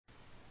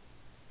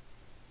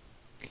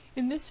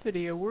In this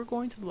video, we're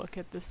going to look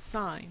at the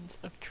signs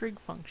of trig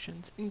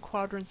functions in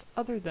quadrants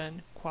other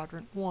than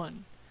quadrant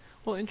 1.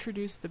 We'll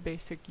introduce the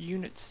basic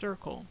unit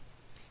circle,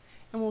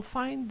 and we'll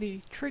find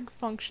the trig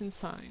function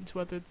signs,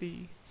 whether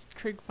the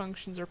trig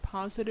functions are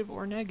positive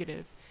or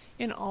negative,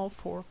 in all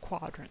four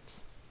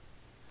quadrants.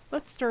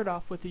 Let's start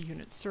off with a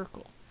unit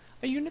circle.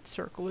 A unit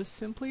circle is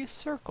simply a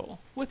circle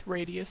with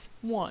radius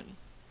 1.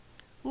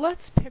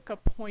 Let's pick a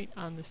point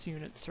on this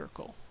unit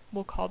circle.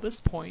 We'll call this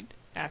point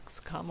x,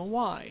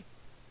 y.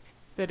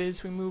 That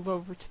is, we move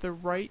over to the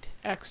right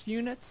x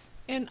units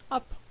and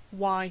up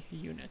y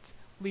units,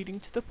 leading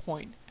to the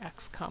point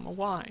x,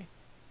 y.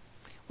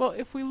 Well,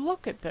 if we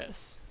look at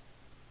this,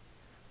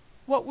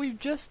 what we've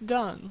just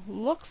done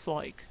looks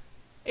like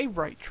a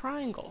right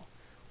triangle.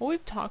 Well,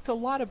 we've talked a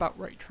lot about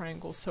right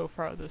triangles so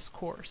far this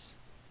course.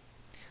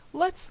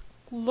 Let's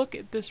look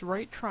at this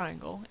right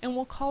triangle, and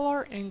we'll call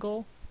our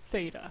angle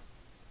theta.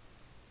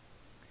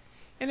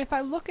 And if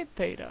I look at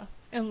theta,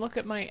 and look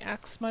at my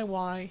x, my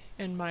y,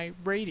 and my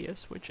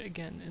radius, which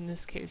again, in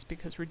this case,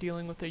 because we're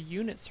dealing with a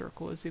unit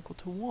circle, is equal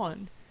to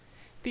 1,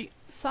 the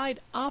side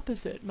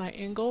opposite my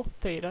angle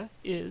theta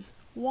is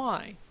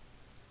y.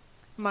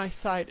 My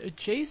side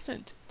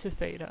adjacent to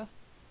theta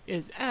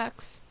is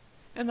x,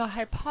 and the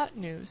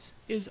hypotenuse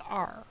is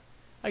r.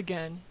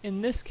 Again,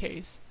 in this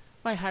case,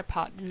 my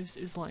hypotenuse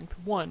is length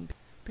 1,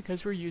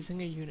 because we're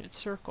using a unit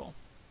circle.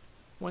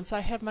 Once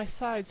I have my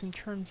sides in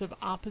terms of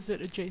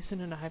opposite,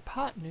 adjacent, and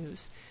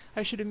hypotenuse,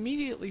 I should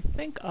immediately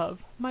think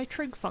of my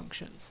trig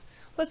functions.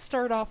 Let's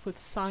start off with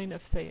sine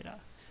of theta.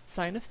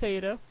 Sine of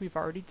theta, we've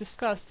already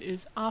discussed,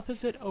 is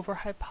opposite over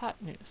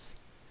hypotenuse.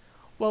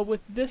 Well,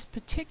 with this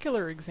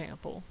particular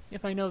example,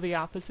 if I know the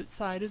opposite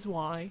side is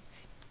y,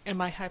 and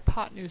my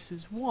hypotenuse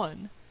is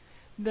 1,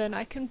 then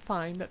I can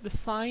find that the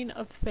sine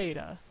of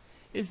theta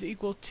is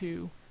equal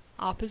to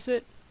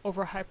opposite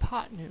over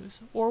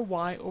hypotenuse, or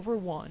y over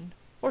 1,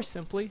 or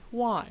simply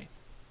y.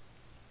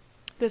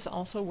 This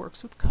also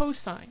works with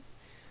cosine.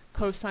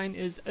 Cosine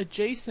is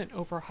adjacent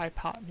over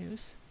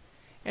hypotenuse,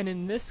 and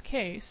in this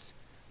case,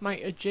 my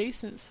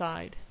adjacent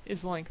side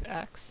is length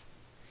x,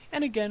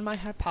 and again my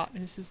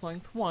hypotenuse is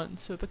length 1,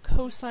 so the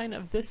cosine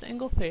of this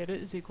angle theta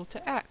is equal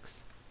to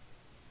x.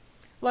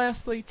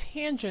 Lastly,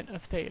 tangent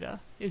of theta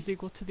is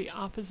equal to the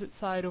opposite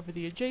side over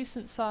the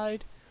adjacent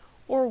side,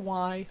 or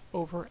y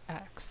over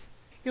x.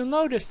 You'll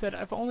notice that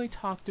I've only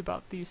talked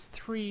about these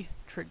three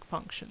trig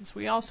functions.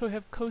 We also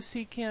have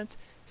cosecant,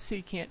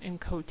 secant,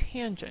 and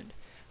cotangent.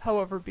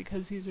 However,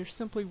 because these are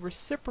simply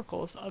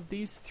reciprocals of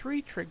these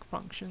three trig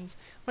functions,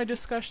 my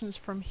discussions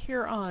from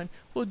here on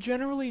will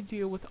generally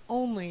deal with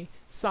only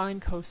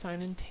sine,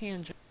 cosine, and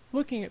tangent.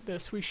 Looking at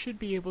this, we should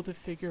be able to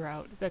figure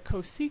out that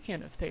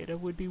cosecant of theta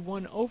would be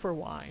 1 over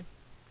y,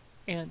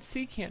 and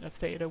secant of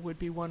theta would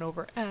be 1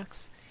 over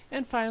x,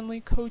 and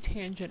finally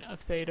cotangent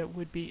of theta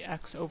would be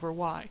x over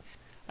y.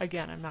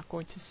 Again, I'm not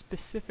going to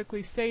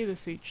specifically say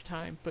this each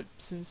time, but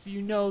since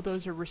you know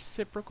those are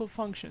reciprocal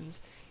functions,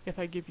 if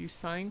I give you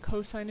sine,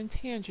 cosine, and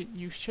tangent,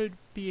 you should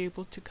be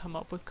able to come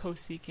up with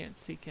cosecant,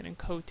 secant, and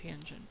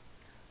cotangent.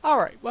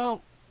 Alright,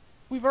 well,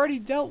 we've already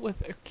dealt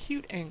with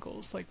acute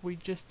angles like we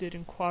just did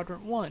in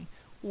quadrant 1.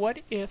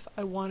 What if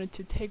I wanted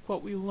to take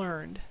what we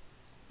learned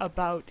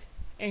about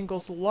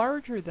angles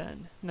larger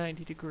than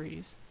 90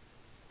 degrees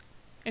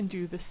and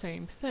do the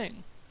same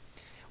thing?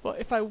 Well,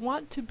 if I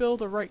want to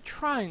build a right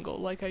triangle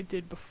like I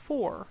did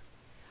before,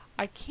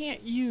 I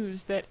can't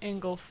use that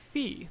angle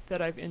phi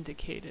that I've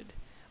indicated.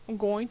 I'm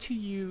going to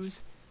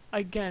use,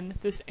 again,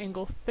 this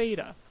angle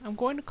theta. I'm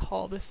going to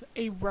call this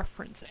a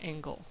reference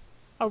angle.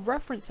 A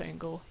reference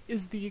angle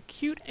is the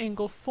acute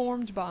angle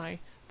formed by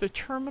the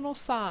terminal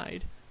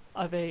side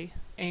of a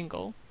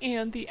angle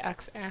and the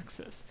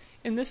x-axis.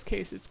 In this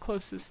case, it's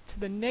closest to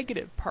the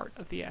negative part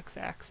of the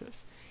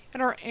x-axis.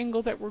 And our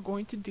angle that we're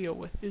going to deal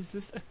with is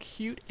this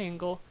acute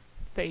angle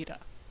theta.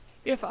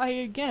 If I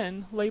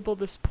again label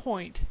this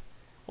point,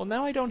 well,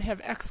 now I don't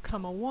have x,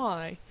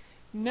 y,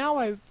 now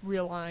I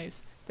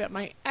realize that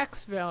my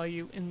x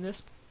value in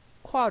this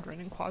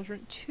quadrant, in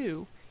quadrant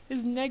 2,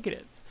 is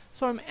negative.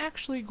 So I'm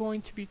actually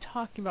going to be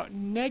talking about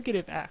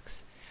negative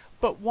x,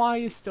 but y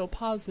is still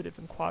positive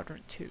in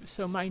quadrant 2.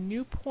 So my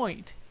new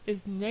point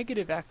is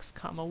negative x,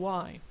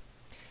 y.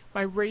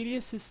 My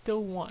radius is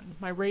still 1.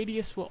 My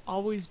radius will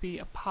always be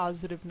a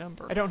positive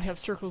number. I don't have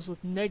circles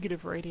with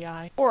negative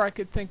radii, or I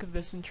could think of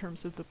this in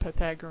terms of the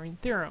Pythagorean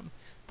theorem.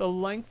 The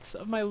lengths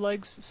of my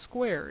legs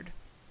squared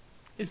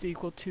is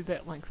equal to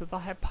that length of the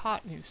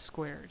hypotenuse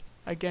squared.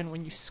 Again,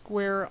 when you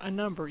square a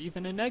number,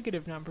 even a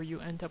negative number, you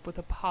end up with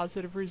a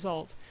positive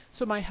result,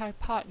 so my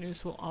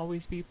hypotenuse will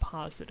always be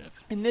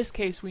positive. In this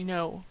case, we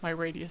know my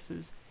radius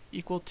is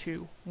equal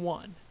to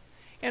 1.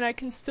 And I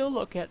can still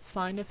look at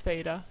sine of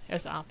theta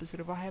as opposite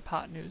of a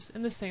hypotenuse,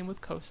 and the same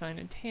with cosine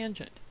and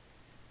tangent.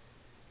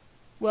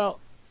 Well,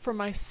 for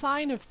my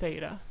sine of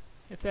theta,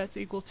 if that's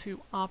equal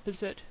to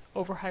opposite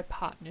over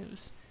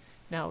hypotenuse,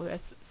 now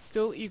that's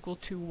still equal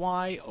to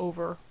y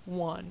over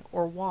 1,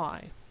 or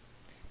y.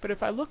 But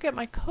if I look at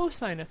my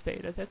cosine of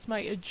theta, that's my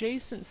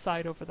adjacent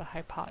side over the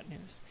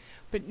hypotenuse.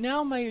 But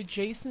now my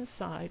adjacent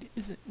side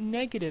is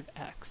negative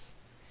x.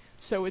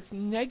 So it's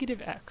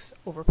negative x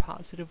over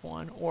positive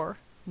 1, or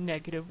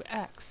negative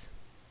x.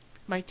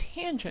 My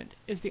tangent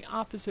is the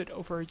opposite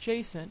over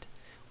adjacent,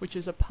 which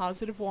is a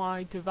positive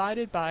y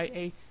divided by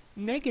a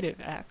negative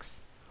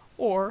x,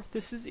 or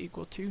this is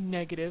equal to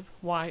negative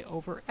y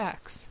over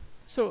x.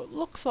 So it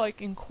looks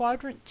like in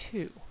quadrant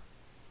 2,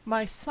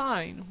 my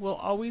sine will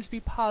always be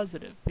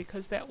positive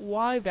because that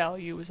y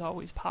value is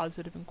always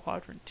positive in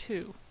quadrant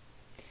 2.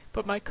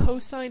 But my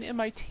cosine and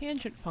my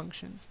tangent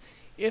functions,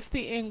 if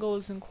the angle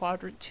is in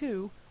quadrant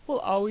 2, will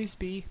always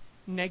be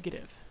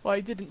negative. Well,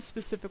 I didn't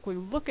specifically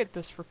look at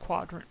this for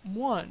quadrant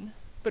 1,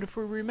 but if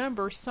we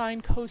remember,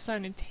 sine,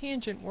 cosine, and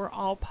tangent were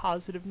all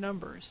positive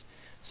numbers.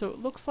 So it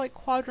looks like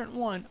quadrant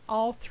 1,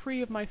 all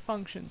three of my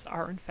functions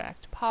are in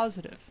fact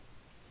positive.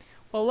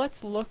 Well,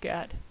 let's look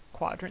at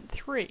quadrant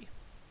 3.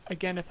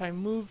 Again, if I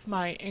move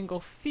my angle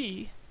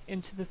phi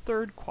into the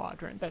third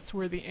quadrant, that's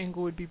where the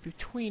angle would be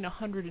between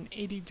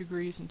 180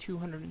 degrees and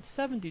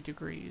 270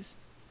 degrees,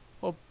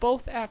 well,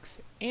 both x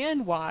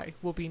and y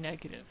will be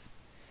negative.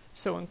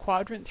 So in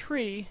quadrant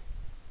 3,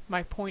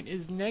 my point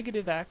is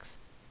negative x,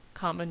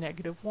 comma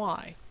negative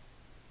y.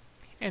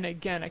 And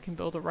again, I can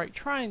build a right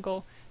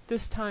triangle,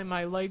 this time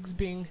my legs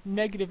being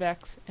negative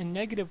x and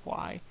negative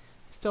y,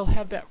 still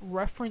have that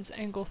reference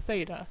angle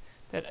theta,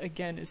 that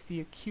again is the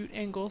acute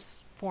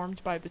angles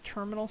formed by the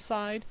terminal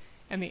side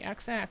and the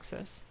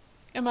x-axis,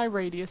 and my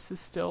radius is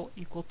still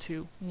equal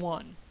to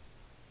 1.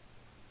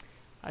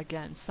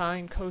 Again,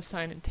 sine,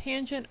 cosine, and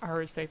tangent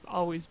are as they've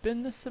always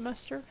been this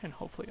semester, and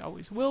hopefully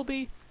always will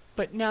be,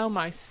 but now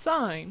my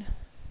sine,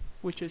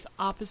 which is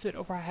opposite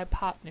over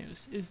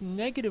hypotenuse, is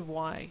negative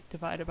y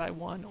divided by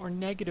 1, or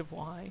negative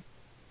y.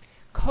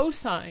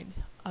 Cosine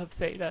of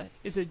theta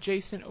is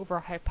adjacent over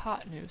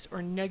hypotenuse,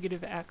 or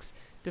negative x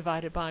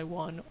divided by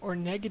 1, or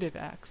negative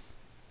x.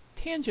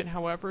 Tangent,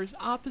 however, is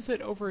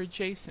opposite over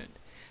adjacent.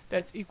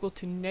 That's equal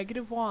to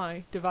negative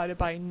y divided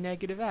by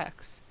negative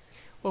x.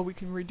 Well, we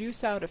can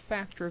reduce out a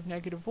factor of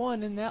negative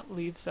 1, and that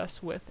leaves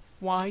us with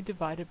y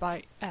divided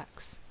by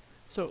x.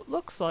 So it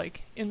looks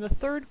like in the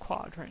third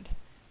quadrant,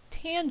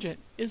 tangent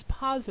is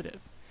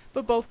positive,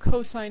 but both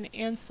cosine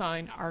and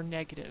sine are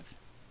negative.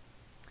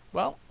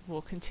 Well,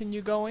 we'll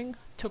continue going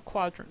to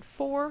quadrant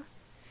 4.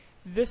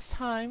 This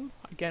time,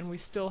 again, we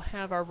still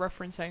have our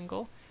reference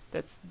angle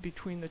that's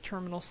between the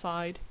terminal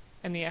side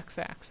and the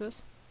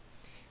x-axis,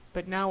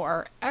 but now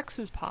our x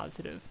is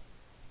positive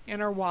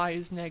and our y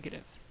is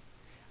negative.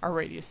 Our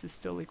radius is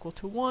still equal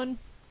to 1,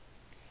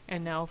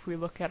 and now if we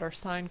look at our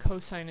sine,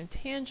 cosine, and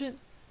tangent,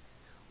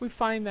 we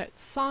find that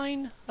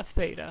sine of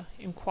theta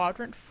in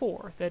quadrant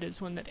 4, that is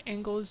when that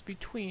angle is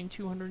between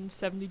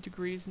 270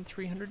 degrees and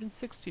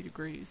 360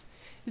 degrees,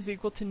 is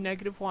equal to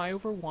negative y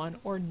over 1,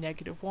 or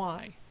negative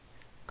y.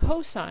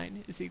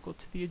 Cosine is equal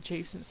to the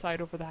adjacent side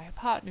over the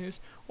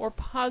hypotenuse, or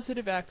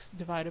positive x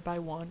divided by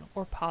 1,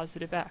 or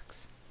positive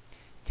x.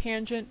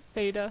 Tangent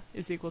theta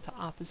is equal to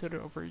opposite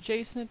over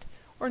adjacent,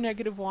 or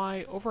negative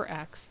y over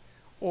x,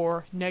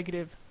 or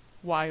negative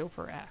y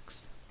over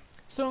x.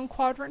 So in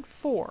quadrant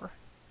 4,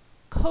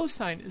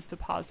 cosine is the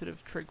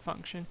positive trig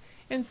function,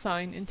 and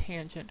sine and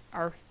tangent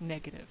are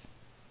negative.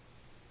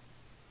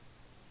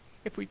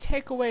 If we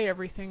take away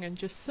everything and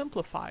just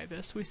simplify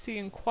this, we see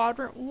in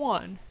quadrant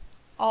 1,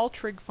 all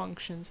trig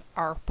functions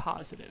are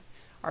positive.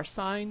 Our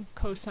sine,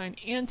 cosine,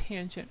 and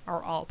tangent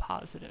are all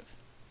positive.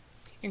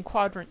 In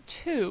quadrant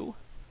 2,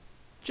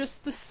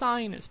 just the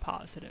sine is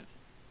positive.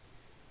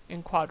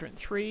 In quadrant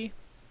 3,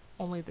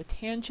 only the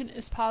tangent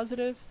is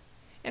positive,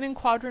 and in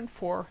quadrant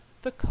 4,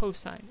 the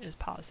cosine is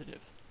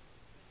positive.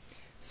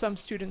 Some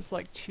students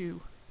like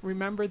to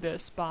remember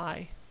this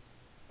by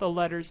the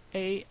letters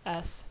A,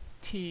 S,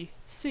 T,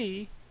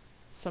 C.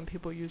 Some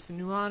people use the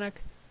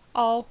mnemonic.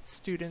 All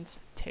students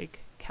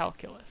take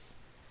calculus.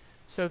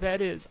 So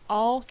that is,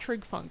 all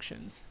trig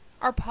functions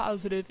are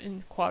positive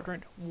in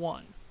quadrant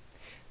 1.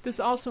 This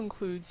also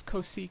includes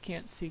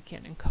cosecant,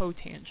 secant, and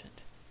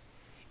cotangent.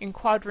 In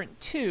quadrant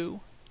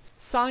 2,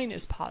 sine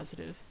is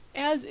positive,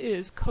 as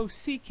is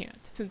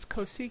cosecant, since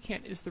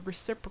cosecant is the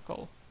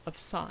reciprocal of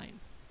sine.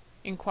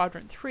 In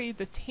quadrant 3,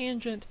 the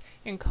tangent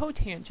and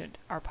cotangent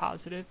are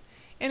positive,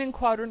 and in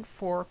quadrant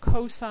 4,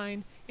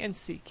 cosine and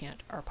secant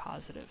are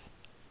positive.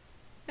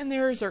 And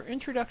there is our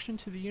introduction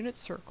to the unit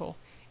circle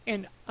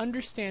and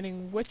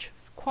understanding which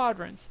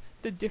quadrants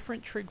the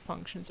different trig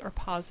functions are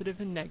positive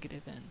and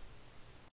negative in.